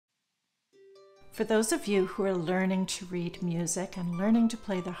For those of you who are learning to read music and learning to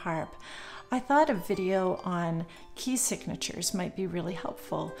play the harp, I thought a video on key signatures might be really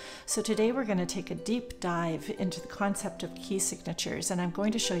helpful. So today we're going to take a deep dive into the concept of key signatures, and I'm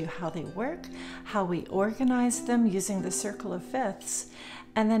going to show you how they work, how we organize them using the circle of fifths,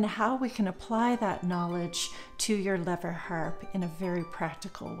 and then how we can apply that knowledge to your lever harp in a very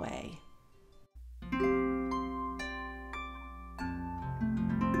practical way.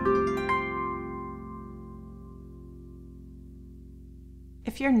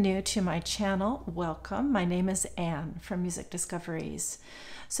 If you're new to my channel, welcome. My name is Anne from Music Discoveries.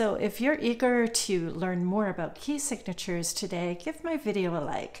 So if you're eager to learn more about key signatures today, give my video a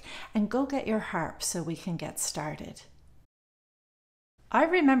like and go get your harp so we can get started. I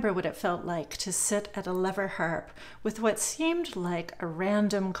remember what it felt like to sit at a lever harp with what seemed like a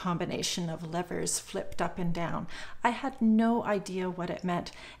random combination of levers flipped up and down. I had no idea what it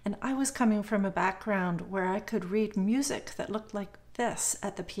meant, and I was coming from a background where I could read music that looked like this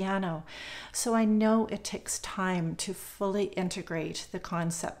at the piano. So I know it takes time to fully integrate the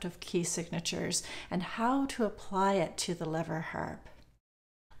concept of key signatures and how to apply it to the lever harp.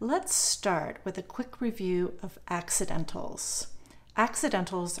 Let's start with a quick review of accidentals.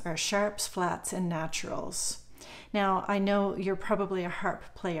 Accidentals are sharps, flats, and naturals. Now, I know you're probably a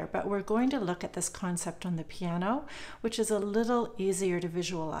harp player, but we're going to look at this concept on the piano, which is a little easier to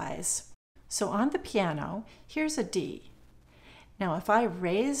visualize. So on the piano, here's a D. Now, if I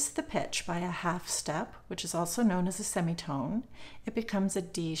raise the pitch by a half step, which is also known as a semitone, it becomes a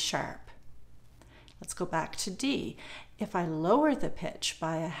D sharp. Let's go back to D. If I lower the pitch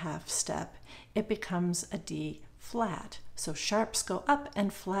by a half step, it becomes a D flat. So sharps go up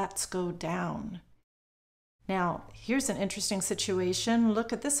and flats go down. Now, here's an interesting situation.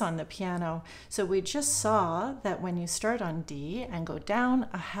 Look at this on the piano. So we just saw that when you start on D and go down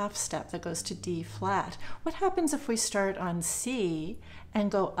a half step, that goes to D flat. What happens if we start on C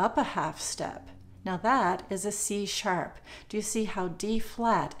and go up a half step? Now that is a C sharp. Do you see how D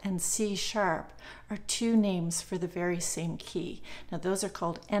flat and C sharp are two names for the very same key? Now those are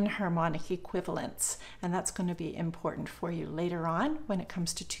called enharmonic equivalents, and that's going to be important for you later on when it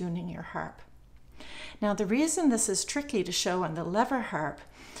comes to tuning your harp. Now the reason this is tricky to show on the lever harp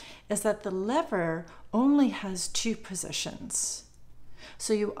is that the lever only has two positions.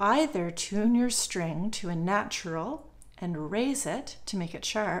 So you either tune your string to a natural and raise it to make it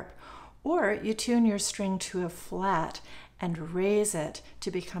sharp, or you tune your string to a flat and raise it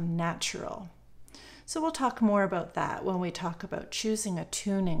to become natural. So we'll talk more about that when we talk about choosing a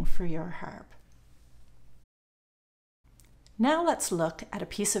tuning for your harp. Now let's look at a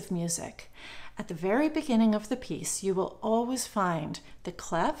piece of music. At the very beginning of the piece, you will always find the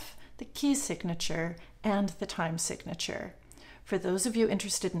clef, the key signature, and the time signature. For those of you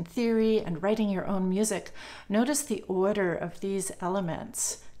interested in theory and writing your own music, notice the order of these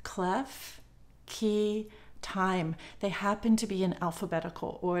elements: clef, key, time. They happen to be in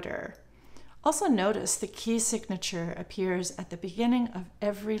alphabetical order. Also notice the key signature appears at the beginning of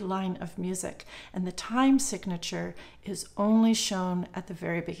every line of music, and the time signature is only shown at the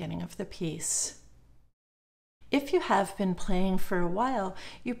very beginning of the piece. If you have been playing for a while,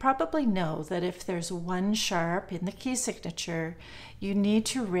 you probably know that if there's one sharp in the key signature, you need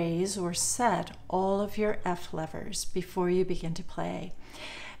to raise or set all of your F levers before you begin to play.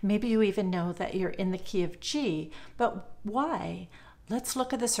 Maybe you even know that you're in the key of G, but why? Let's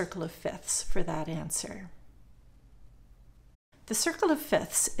look at the circle of fifths for that answer. The circle of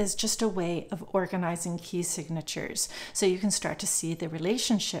fifths is just a way of organizing key signatures, so you can start to see the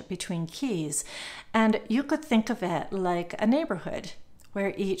relationship between keys. And you could think of it like a neighborhood,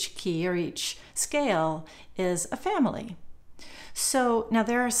 where each key or each scale is a family. So now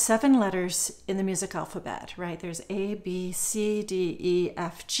there are 7 letters in the music alphabet, right? There's A, B, C, D, E,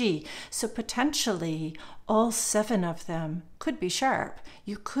 F, G. So potentially all 7 of them could be sharp.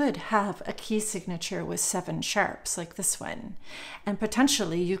 You could have a key signature with 7 sharps like this one. And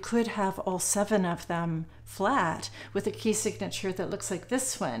potentially you could have all 7 of them flat with a key signature that looks like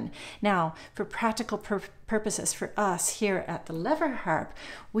this one. Now, for practical purposes for us here at the lever harp,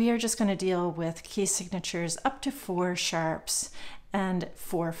 we are just going to deal with key signatures up to 4 sharps and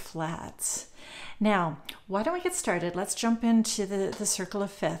 4 flats. Now, why don't we get started? Let's jump into the circle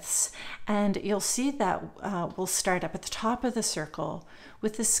of fifths, and you'll see that we'll start up at the top of the circle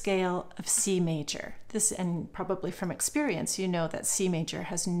with the scale of C major. This, and probably from experience, you know that C major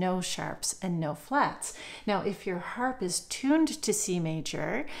has no sharps and no flats. Now, if your harp is tuned to C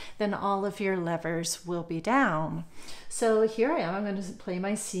major, then all of your levers will be down. So here I am, I'm going to play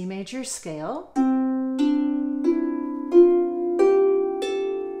my C major scale.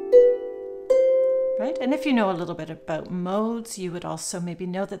 right? And if you know a little bit about modes, you would also maybe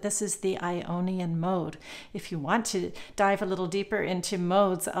know that this is the Ionian mode. If you want to dive a little deeper into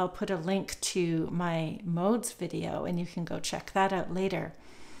modes, I'll put a link to my modes video and you can go check that out later.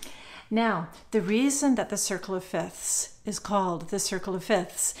 Now, the reason that the circle of fifths is called the circle of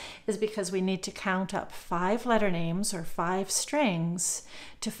fifths is because we need to count up 5 letter names or 5 strings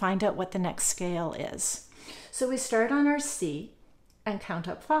to find out what the next scale is. So we start on our C and count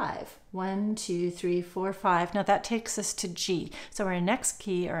up 5. 1, 2, 3, 4, 5. Now that takes us to G. So our next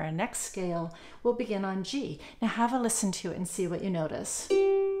key or our next scale will begin on G. Now have a listen to it and see what you notice.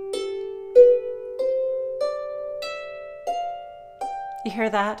 You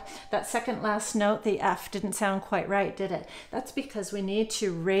hear that? That second last note, the F, didn't sound quite right, did it? That's because we need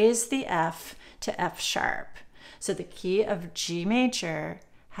to raise the F to F sharp. So the key of G major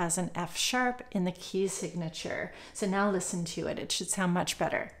has an F sharp in the key signature. So now listen to it. It should sound much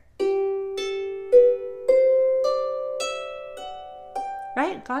better.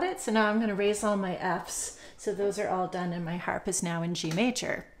 Right? Got it? So now I'm going to raise all my Fs. So those are all done and my harp is now in G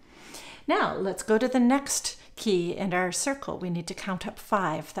major. Now let's go to the next key in our circle. We need to count up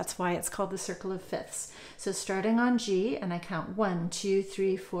 5. That's why it's called the circle of fifths. So starting on G, and I count 1, 2,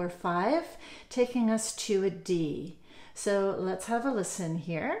 3, 4, 5, taking us to a D. So let's have a listen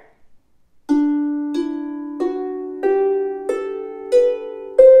here.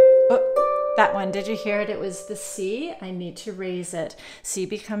 Oh, that one, did you hear it? It was the C. I need to raise it. C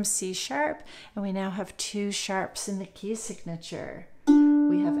becomes C sharp, and we now have 2 sharps in the key signature.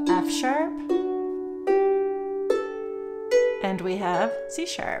 We have F sharp, and we have C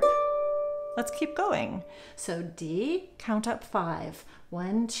sharp. Let's keep going. So D, count up 5.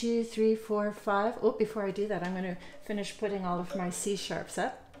 1, 2, 3, 4, 5. Oh, before I do that, I'm going to finish putting all of my C sharps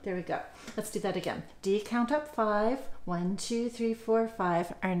up. There we go. Let's do that again. D, count up 5. 1, 2, 3, 4,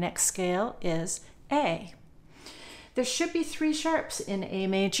 5. Our next scale is A. There should be 3 sharps in A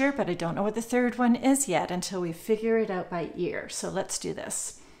major, but I don't know what the third one is yet until we figure it out by ear. So let's do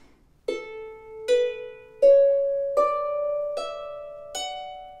this.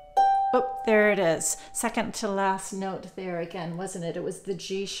 Oh, there it is. Second to last note there again, wasn't it? It was the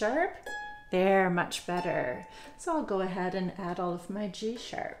G sharp. There, much better. So I'll go ahead and add all of my G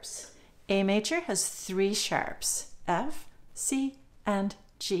sharps. A major has 3 sharps, F, C, and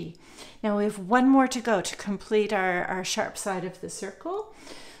G. Now we have one more to go to complete our sharp side of the circle.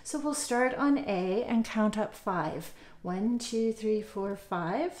 So we'll start on A and count up 5. 1, 2, 3, 4,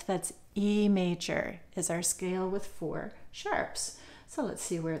 5. That's E major is our scale with 4 sharps. So let's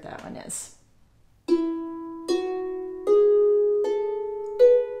see where that one is.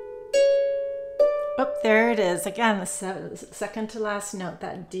 Oh, there it is. Again, the second to last note.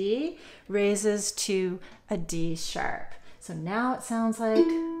 That D raises to a D sharp. So now it sounds like...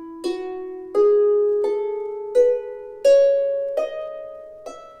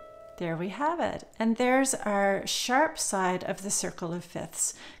 There we have it. And there's our sharp side of the circle of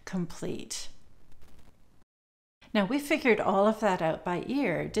fifths complete. Now we figured all of that out by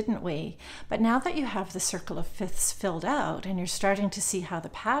ear, didn't we? But now that you have the circle of fifths filled out and you're starting to see how the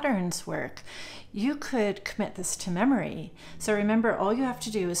patterns work, you could commit this to memory. So remember, all you have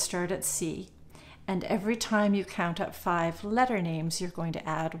to do is start at C, and every time you count up 5 letter names, you're going to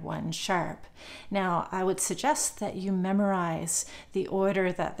add 1 sharp. Now, I would suggest that you memorize the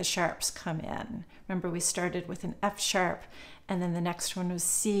order that the sharps come in. Remember, we started with an F sharp, and then the next one was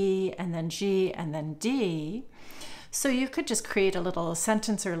C, and then G, and then D. So you could just create a little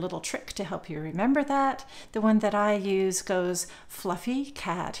sentence or a little trick to help you remember that. The one that I use goes, fluffy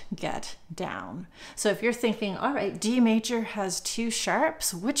cat, get down. So if you're thinking, all right, D major has 2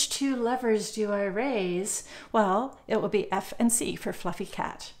 sharps, which 2 levers do I raise? Well, it will be F and C for fluffy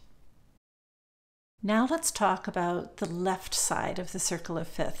cat. Now let's talk about the left side of the circle of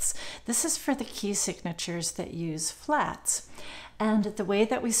fifths. This is for the key signatures that use flats. And the way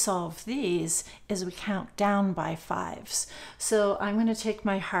that we solve these is we count down by 5s. So I'm going to take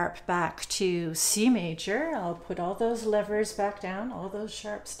my harp back to C major. I'll put all those levers back down, all those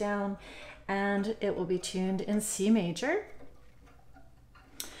sharps down, and it will be tuned in C major.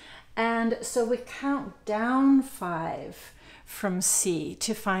 And so we count down 5 from C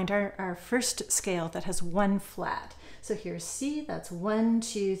to find our first scale that has 1 flat. So here's C, that's 1,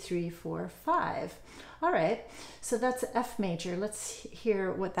 2, 3, 4, 5. All right, so that's F major. Let's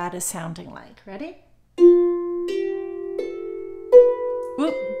hear what that is sounding like. Ready?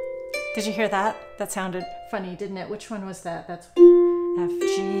 Whoop! Did you hear that? That sounded funny, didn't it? Which one was that? That's F,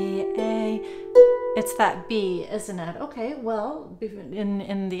 G, A. It's that B, isn't it? Okay, well,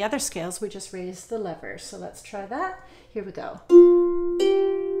 in the other scales, we just raised the lever. So let's try that. Here we go.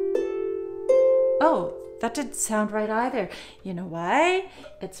 Oh, that didn't sound right either. You know why?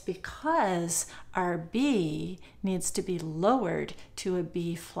 It's because our B needs to be lowered to a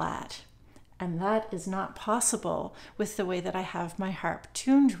B flat. And that is not possible with the way that I have my harp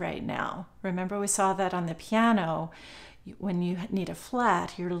tuned right now. Remember, we saw that on the piano. When you need a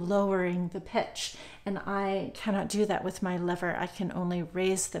flat, you're lowering the pitch. And I cannot do that with my lever. I can only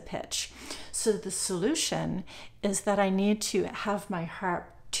raise the pitch. So the solution is that I need to have my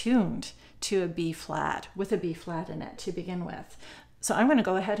harp tuned to a B flat, with a B flat in it to begin with. So I'm going to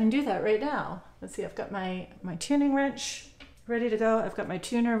go ahead and do that right now. Let's see, I've got my tuning wrench ready to go. I've got my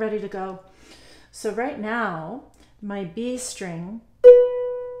tuner ready to go. So right now, my B string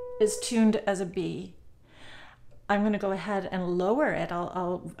is tuned as a B. I'm going to go ahead and lower it.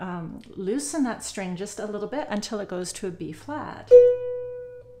 I'll loosen that string just a little bit until it goes to a B flat.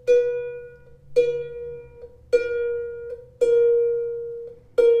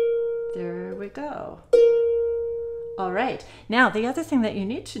 There we go. All right. Now, the other thing that you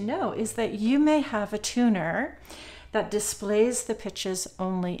need to know is that you may have a tuner that displays the pitches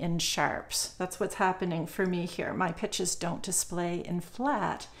only in sharps. That's what's happening for me here. My pitches don't display in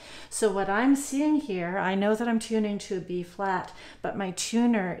flat. So what I'm seeing here, I know that I'm tuning to a B flat, but my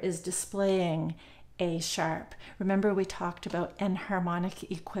tuner is displaying A sharp. Remember, we talked about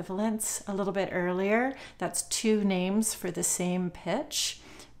enharmonic equivalence a little bit earlier. That's two names for the same pitch.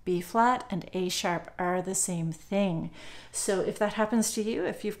 B flat and A sharp are the same thing. So if that happens to you,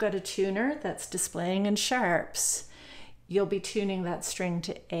 if you've got a tuner that's displaying in sharps, you'll be tuning that string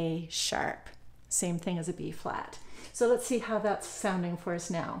to A sharp. Same thing as a B flat. So let's see how that's sounding for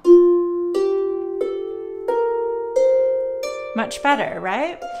us now. Much better,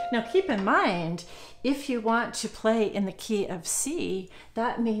 right? Now keep in mind, if you want to play in the key of C,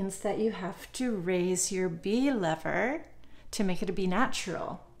 that means that you have to raise your B lever to make it a B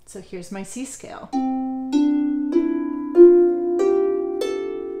natural. So here's my C scale.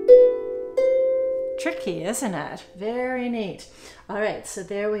 Tricky, isn't it? Very neat. All right, so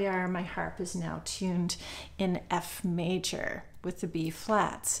there we are. My harp is now tuned in F major with the B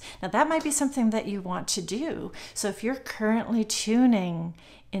flats. Now that might be something that you want to do. So if you're currently tuning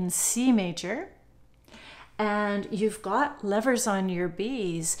in C major and you've got levers on your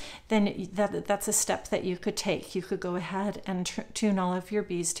Bs, then that's a step that you could take. You could go ahead and tune all of your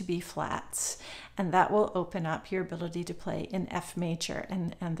Bs to B flats, and that will open up your ability to play in F major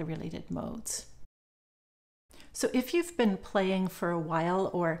and the related modes. So if you've been playing for a while,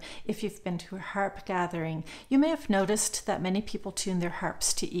 or if you've been to a harp gathering, you may have noticed that many people tune their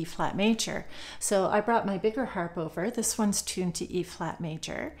harps to E flat major. So I brought my bigger harp over. This one's tuned to E flat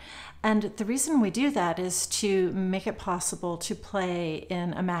major. And the reason we do that is to make it possible to play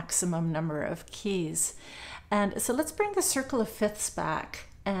in a maximum number of keys. And so let's bring the circle of fifths back,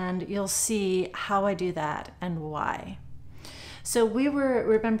 and you'll see how I do that and why. So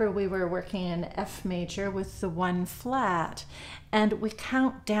remember we were working in F major with the 1 flat, and we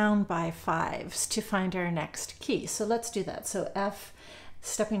count down by 5s to find our next key. So let's do that. So F,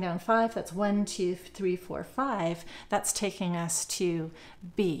 stepping down 5, that's 1, 2, 3, 4, 5. That's taking us to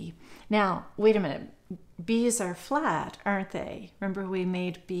B. Now, wait a minute. B's are flat, aren't they? Remember, we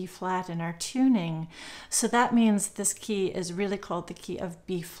made B flat in our tuning. So that means this key is really called the key of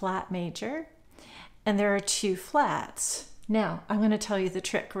B flat major, and there are 2 flats. Now, I'm going to tell you the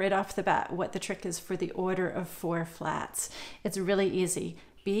trick right off the bat, what the trick is for the order of 4 flats. It's really easy.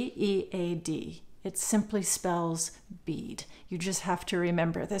 B-E-A-D. It simply spells bead. You just have to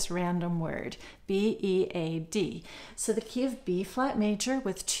remember this random word, B-E-A-D. So the key of B flat major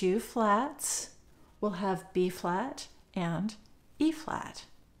with 2 flats will have B flat and E flat.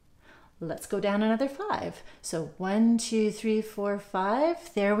 Let's go down another 5. So 1, 2, 3, 4,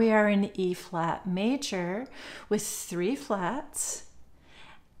 5. There we are in E flat major with 3 flats.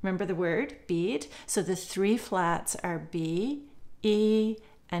 Remember the word bead? So the 3 flats are B, E,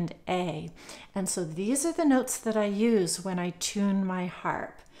 and A. And so these are the notes that I use when I tune my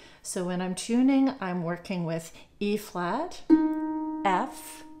harp. So when I'm tuning, I'm working with E flat,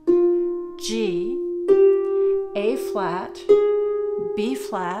 F, G, A flat, B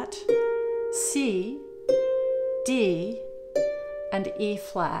flat, C, D, and E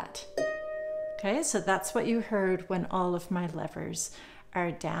flat. Okay, so that's what you heard when all of my levers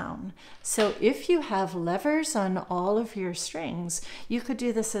are down. So if you have levers on all of your strings, you could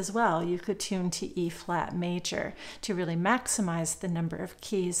do this as well. You could tune to E flat major to really maximize the number of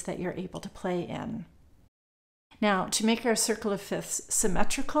keys that you're able to play in. Now, to make our circle of fifths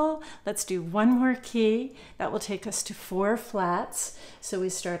symmetrical, let's do one more key. That will take us to 4 flats. So we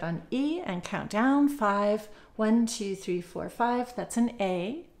start on E and count down 5. 1, 2, 3, 4, 5. That's an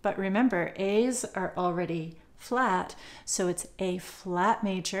A. But remember, A's are already flat, so it's A flat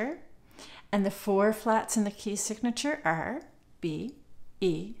major, and the 4 flats in the key signature are B,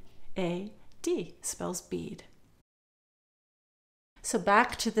 E, A, D, spells bead. So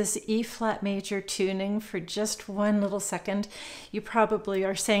back to this E flat major tuning for just one little second. You probably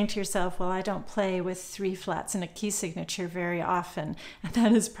are saying to yourself, well, I don't play with 3 flats in a key signature very often, and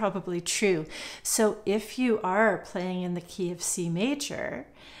that is probably true. So if you are playing in the key of C major,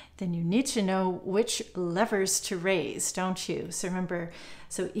 then you need to know which levers to raise, don't you? So remember,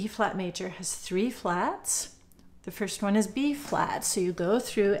 so E flat major has 3 flats. The first one is B flat, so you go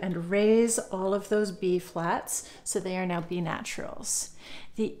through and raise all of those B flats, so they are now B naturals.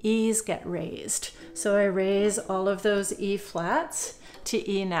 The E's get raised, so I raise all of those E flats to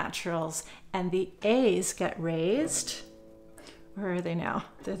E naturals, and the A's get raised. Where are they now?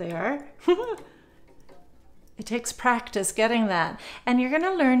 There they are. It takes practice getting that. And you're going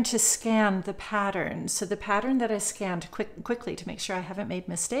to learn to scan the pattern. So the pattern that I scanned quickly to make sure I haven't made a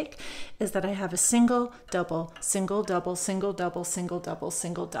mistake is that I have a single, double, single, double, single, double, single, double,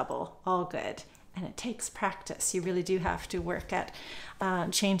 single, double. All good. And it takes practice. You really do have to work at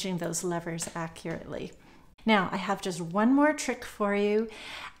changing those levers accurately. Now, I have just one more trick for you.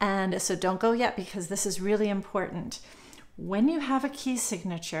 And so don't go yet because this is really important. When you have a key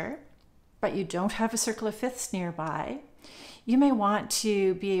signature, but you don't have a circle of fifths nearby, you may want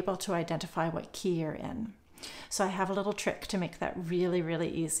to be able to identify what key you're in. So I have a little trick to make that really, really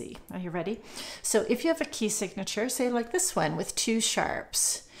easy. Are you ready? So if you have a key signature, say like this one with 2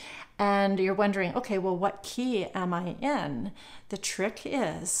 sharps, and you're wondering, okay, well, what key am I in? The trick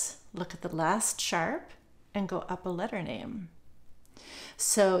is look at the last sharp and go up a letter name.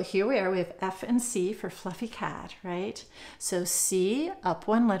 So here we are, we have F and C for fluffy cat, right? So C, up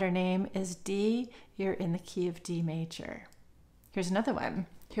 1 letter name, is D, you're in the key of D major. Here's another one.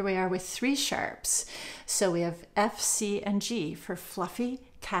 Here we are with 3 sharps. So we have F, C, and G for fluffy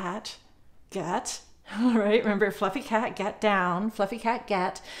cat, get. All right, remember fluffy cat, get down, fluffy cat,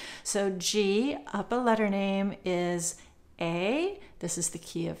 get. So G, up a letter name, is A. This is the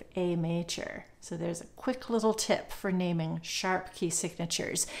key of A major. So there's a quick little tip for naming sharp key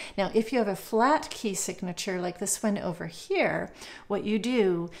signatures. Now, if you have a flat key signature like this one over here, what you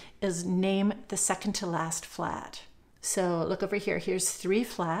do is name the second to last flat. So look over here, here's 3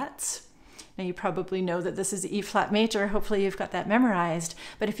 flats. Now you probably know that this is E flat major. Hopefully you've got that memorized.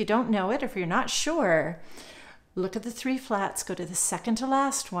 But if you don't know it, if you're not sure, look at the 3 flats, go to the second to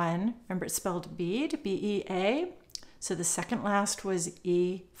last one. Remember it's spelled bead, B-E-A. So the second last was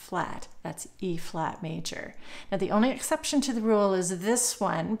E flat. That's E flat major. Now the only exception to the rule is this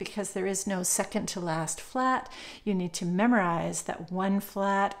one, because there is no second to last flat. You need to memorize that 1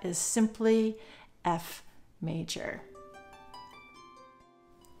 flat is simply F major.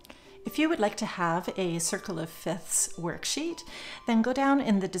 If you would like to have a circle of fifths worksheet, then go down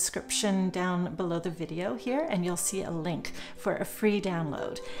in the description down below the video here and you'll see a link for a free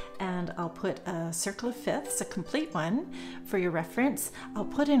download. And I'll put a circle of fifths, a complete one, for your reference. I'll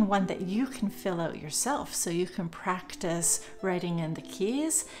put in one that you can fill out yourself so you can practice writing in the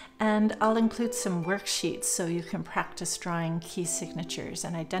keys, and I'll include some worksheets so you can practice drawing key signatures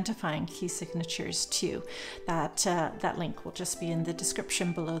and identifying key signatures too. That link will just be in the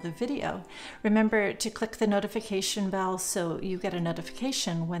description below the video. Remember to click the notification bell so you get a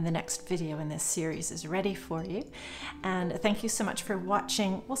notification when the next video in this series is ready for you. And thank you so much for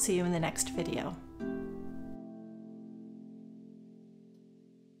watching. We'll see you in the next video.